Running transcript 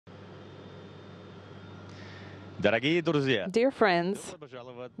Dear friends,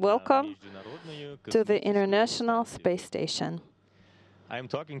 welcome to the International Space Station. I am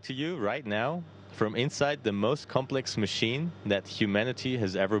talking to you right now from inside the most complex machine that humanity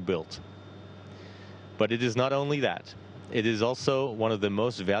has ever built. But it is not only that. It is also one of the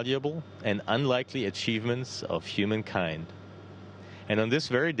most valuable and unlikely achievements of humankind. And on this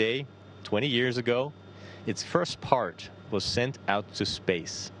very day, 20 years ago, its first part was sent out to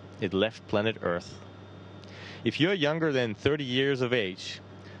space. It left planet Earth. If you're younger than 30 years of age,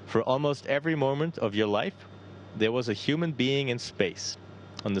 for almost every moment of your life, there was a human being in space,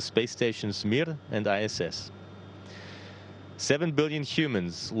 on the space stations Mir and ISS. 7 billion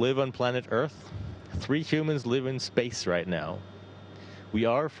humans live on planet Earth. 3 humans live in space right now. We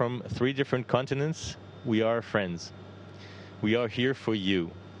are from 3 different continents. We are friends. We are here for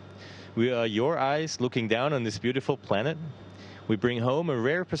you. We are your eyes looking down on this beautiful planet. We bring home a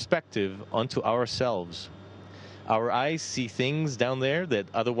rare perspective onto ourselves. Our eyes see things down there that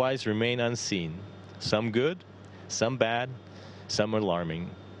otherwise remain unseen. Some good, some bad, some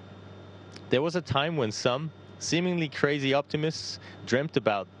alarming. There was a time when some seemingly crazy optimists dreamt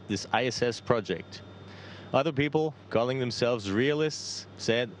about this ISS project. Other people, calling themselves realists,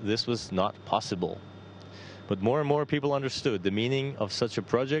 said this was not possible. But more and more people understood the meaning of such a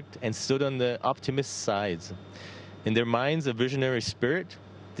project and stood on the optimist sides. In their minds, a visionary spirit,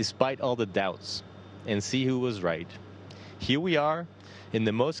 despite all the doubts. And see who was right. Here we are in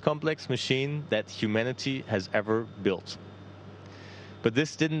the most complex machine that humanity has ever built. But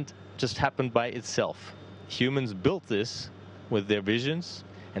this didn't just happen by itself. Humans built this with their visions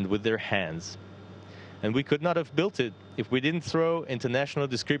and with their hands. And we could not have built it if we didn't throw international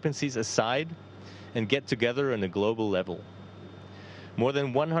discrepancies aside and get together on a global level. More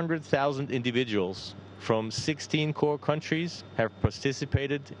than 100,000 individuals from 16 core countries have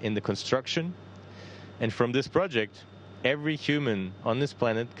participated in the construction. And from this project, every human on this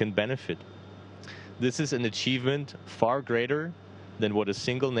planet can benefit. This is an achievement far greater than what a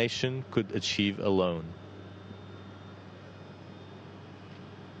single nation could achieve alone.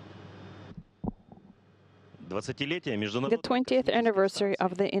 The 20th anniversary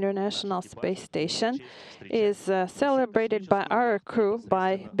of the International Space Station is celebrated by our crew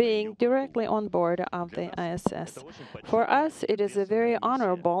by being directly on board of the ISS. For us, it is a very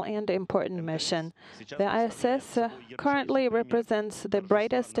honorable and important mission. The ISS currently represents the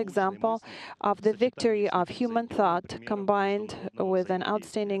brightest example of the victory of human thought combined with an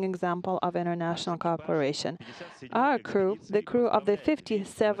outstanding example of international cooperation. Our crew, the crew of the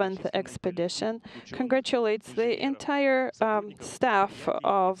 57th expedition, congratulates the entire staff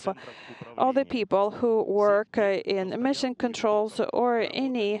of all the people who work in mission controls or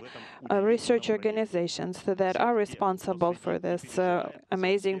any research organizations that are responsible for this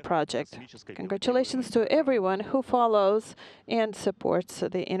amazing project. Congratulations to everyone who follows and supports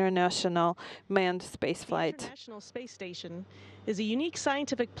the International Manned Spaceflight. The International Space Station is a unique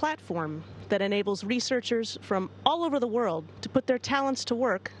scientific platform that enables researchers from all over the world to put their talents to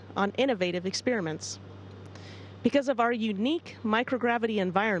work on innovative experiments. Because of our unique microgravity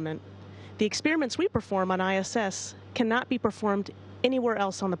environment, the experiments we perform on ISS cannot be performed anywhere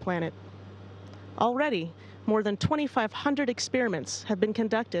else on the planet. Already, more than 2,500 experiments have been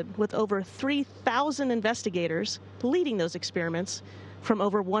conducted with over 3,000 investigators leading those experiments from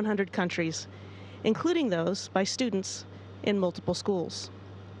over 100 countries, including those by students in multiple schools.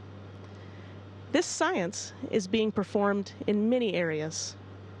 This science is being performed in many areas,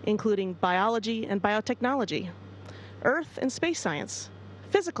 including biology and biotechnology, earth and space science,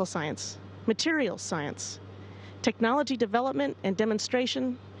 physical science, materials science, technology development and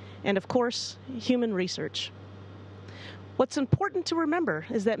demonstration, and of course, human research. What's important to remember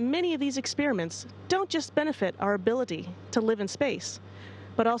is that many of these experiments don't just benefit our ability to live in space,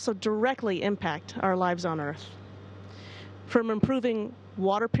 but also directly impact our lives on Earth. From improving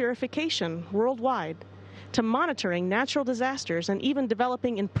water purification worldwide, to monitoring natural disasters and even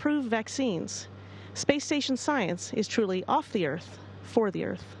developing improved vaccines, space station science is truly off the Earth, for the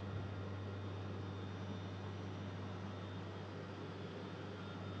Earth.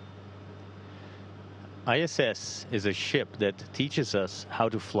 ISS is a ship that teaches us how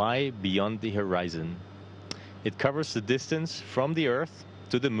to fly beyond the horizon. It covers the distance from the Earth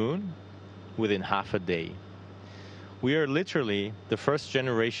to the Moon within half a day. We are literally the first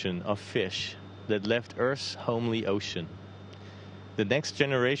generation of fish that left Earth's homely ocean. The next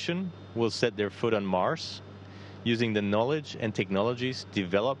generation will set their foot on Mars using the knowledge and technologies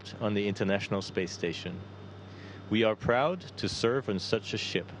developed on the International Space Station. We are proud to serve on such a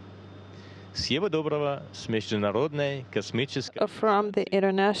ship. Всего доброго с Международной космической... From the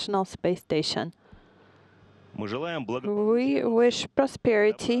International Space Station. We wish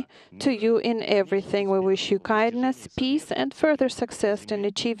prosperity to you in everything. We wish you kindness, peace, and further success in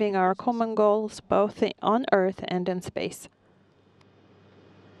achieving our common goals, both on Earth and in space.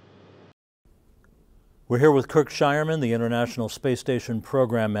 We're here with Kirk Shireman, the International Space Station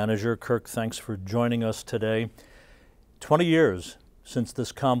Program Manager. Kirk, thanks for joining us today. 20 years since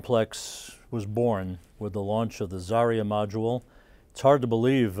this complex was born with the launch of the Zarya module. It's hard to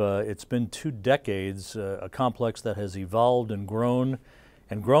believe it's been 2 decades, a complex that has evolved and grown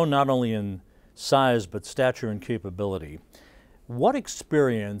not only in size but stature and capability. What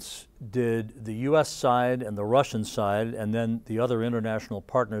experience did the U.S. side and the Russian side and then the other international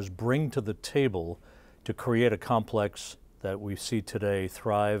partners bring to the table to create a complex that we see today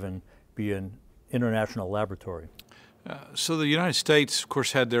thrive and be an international laboratory? So the United States, of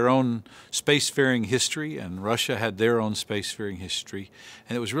course, had their own spacefaring history, and Russia had their own spacefaring history,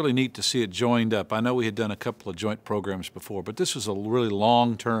 and it was really neat to see it joined up. I know we had done a couple of joint programs before, but this was a really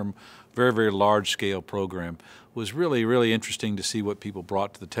long-term, very, very large-scale program. It was really, really interesting to see what people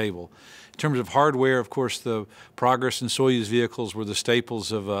brought to the table. In terms of hardware, of course, the Progress and Soyuz vehicles were the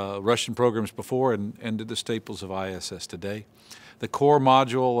staples of Russian programs before and the staples of ISS today. The core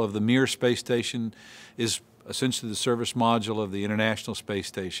module of the Mir space station is essentially the service module of the International Space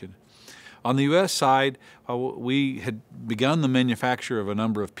Station. On the U.S. side, we had begun the manufacture of a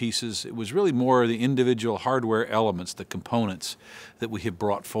number of pieces. It was really more the individual hardware elements, the components, that we had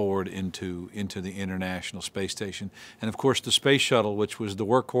brought forward into the International Space Station. And of course the Space Shuttle, which was the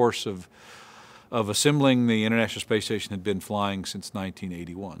workhorse of assembling the International Space Station, had been flying since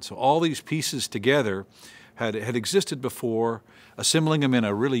 1981. So all these pieces together had existed before. Assembling them in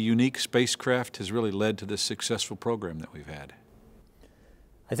a really unique spacecraft has really led to this successful program that we've had.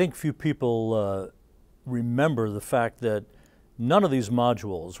 I think few people remember the fact that none of these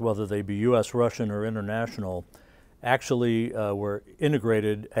modules, whether they be U.S., Russian, or international, actually were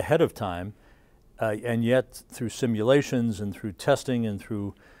integrated ahead of time, and yet through simulations and through testing and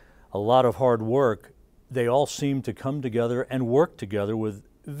through a lot of hard work, they all seem to come together and work together with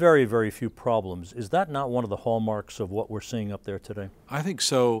very, very few problems. Is that not one of the hallmarks of what we're seeing up there today? I think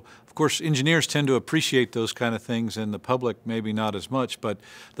so. Of course, engineers tend to appreciate those kind of things, and the public maybe not as much, but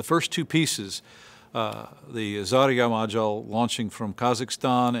the first 2 pieces, the Zarya module launching from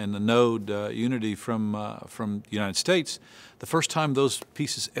Kazakhstan and the node Unity from the United States, the first time those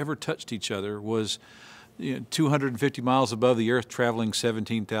pieces ever touched each other was 250 miles above the Earth, traveling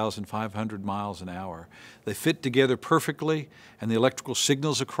 17,500 miles an hour. They fit together perfectly, and the electrical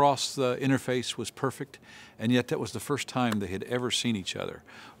signals across the interface was perfect, and yet that was the first time they had ever seen each other.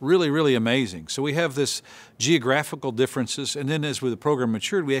 Really, really amazing. So we have this geographical differences, and then as the program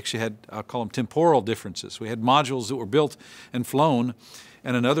matured, we actually had, I'll call them temporal differences. We had modules that were built and flown,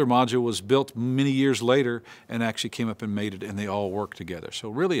 and another module was built many years later and actually came up and made it, and they all work together. So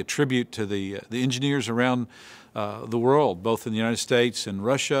really a tribute to the engineers around the world, both in the United States and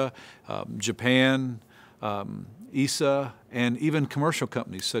Russia, Japan, ESA, and even commercial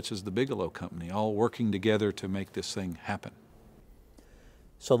companies such as the Bigelow Company, all working together to make this thing happen.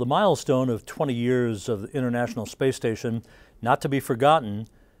 So the milestone of 20 years of the International Space Station, not to be forgotten.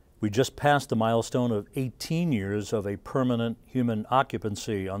 We just passed the milestone of 18 years of a permanent human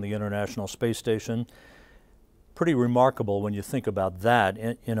occupancy on the International Space Station. Pretty remarkable when you think about that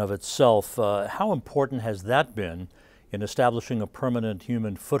in of itself. How important has that been in establishing a permanent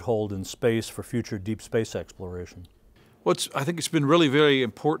human foothold in space for future deep space exploration? Well, I think it's been really very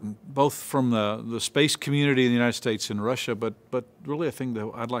important, both from the space community in the United States and Russia, but really a thing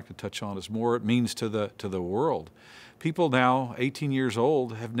that I'd like to touch on is more it means to the world. People now, 18 years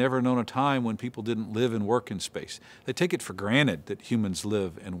old, have never known a time when people didn't live and work in space. They take it for granted that humans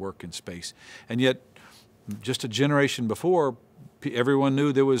live and work in space. And yet, just a generation before, everyone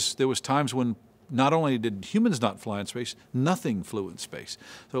knew there was times when not only did humans not fly in space, nothing flew in space.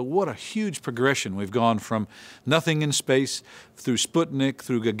 So what a huge progression. We've gone from nothing in space through Sputnik,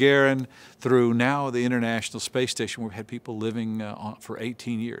 through Gagarin, through now the International Space Station, where we've had people living for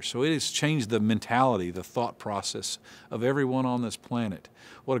 18 years. So it has changed the mentality, the thought process of everyone on this planet.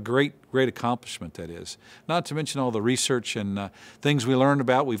 What a great accomplishment that is. Not to mention all the research and things we learned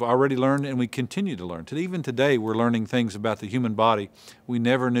about, we've already learned, and we continue to learn. Even today, we're learning things about the human body we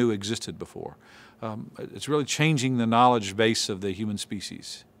never knew existed before. It's really changing the knowledge base of the human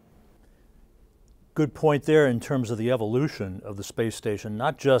species. Good point there in terms of the evolution of the space station,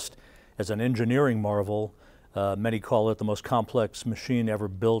 not just as an engineering marvel, many call it the most complex machine ever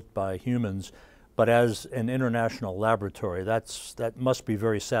built by humans, but as an international laboratory. That must be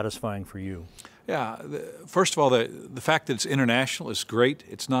very satisfying for you. Yeah, first of all, the fact that it's international is great.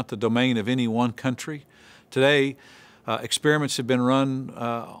 It's not the domain of any one country. Today, experiments have been run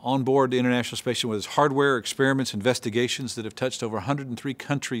on board the International Space Station with hardware experiments, investigations that have touched over 103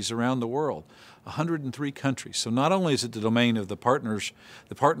 countries around the world. 103 countries. So not only is it the domain of the partner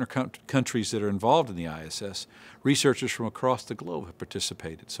countries that are involved in the ISS, researchers from across the globe have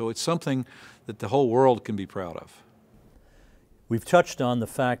participated. So it's something that the whole world can be proud of. We've touched on the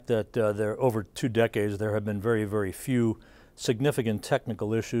fact that over 2 decades there have been very, very few significant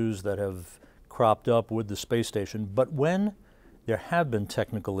technical issues that have cropped up with the space station. But when there have been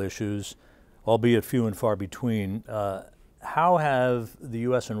technical issues, albeit few and far between, how have the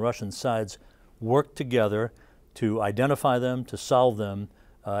U.S. and Russian sides worked together to identify them, to solve them,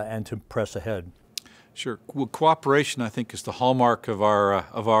 and to press ahead? Sure. Well, cooperation, I think, is the hallmark of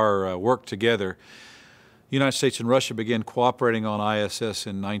our work together. The United States and Russia began cooperating on ISS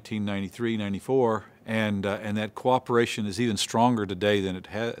in 1993-94, and that cooperation is even stronger today than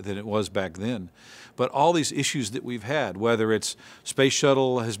it was back then. But all these issues that we've had, whether it's Space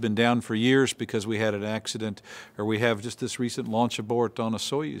Shuttle has been down for years because we had an accident, or we have just this recent launch abort on a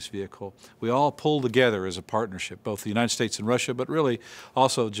Soyuz vehicle, we all pull together as a partnership, both the United States and Russia, but really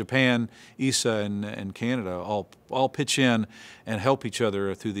also Japan, ESA, and Canada all pitch in and help each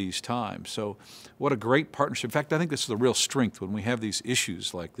other through these times. So what a great partnership. In fact, I think this is the real strength when we have these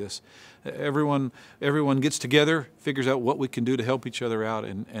issues like this. Everyone gets together, figures out what we can do to help each other out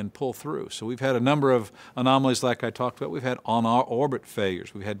and pull through. So we've had a number of anomalies like I talked about. We've had on-orbit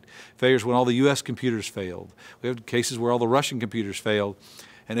failures. We've had failures when all the U.S. computers failed. We have cases where all the Russian computers failed.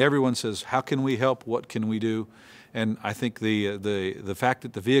 And everyone says, how can we help? What can we do? And I think the fact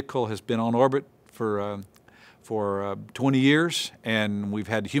that the vehicle has been on orbit for 20 years and we've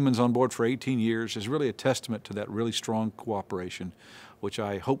had humans on board for 18 years is really a testament to that really strong cooperation, which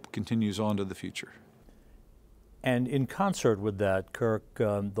I hope continues on to the future. And in concert with that, Kirk,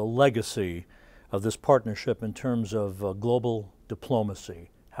 the legacy of this partnership in terms of global diplomacy,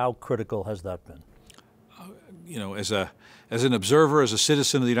 how critical has that been? You know, as an observer, as a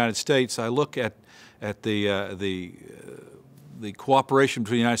citizen of the United States, I look at the cooperation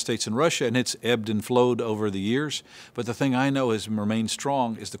between the United States and Russia, and it's ebbed and flowed over the years. But the thing I know has remained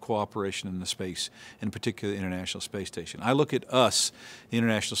strong is the cooperation in the space, in particular the International Space Station. I look at us, the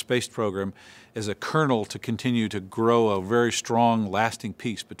International Space Program, as a kernel to continue to grow a very strong, lasting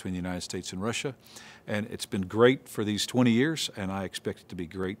peace between the United States and Russia. And it's been great for these 20 years, and I expect it to be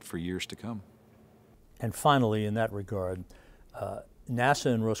great for years to come. And finally, in that regard, NASA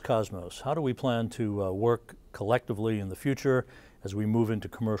and Roscosmos, how do we plan to work collectively in the future as we move into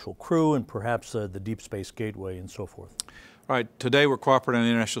commercial crew and perhaps the Deep Space Gateway and so forth? All right, today we're cooperating on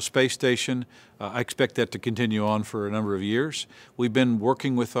the International Space Station. I expect that to continue on for a number of years. We've been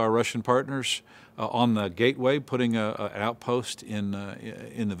working with our Russian partners on the Gateway, putting an outpost in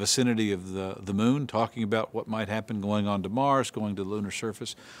the vicinity of the moon, talking about what might happen going on to Mars, going to the lunar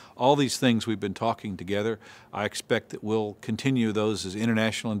surface. All these things we've been talking together. I expect that we'll continue those as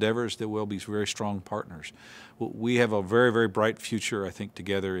international endeavors, that we'll be very strong partners. We have a very, very bright future, I think,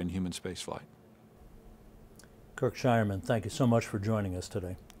 together in human spaceflight. Kirk Shireman, thank you so much for joining us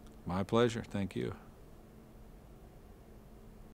today. My pleasure. Thank you.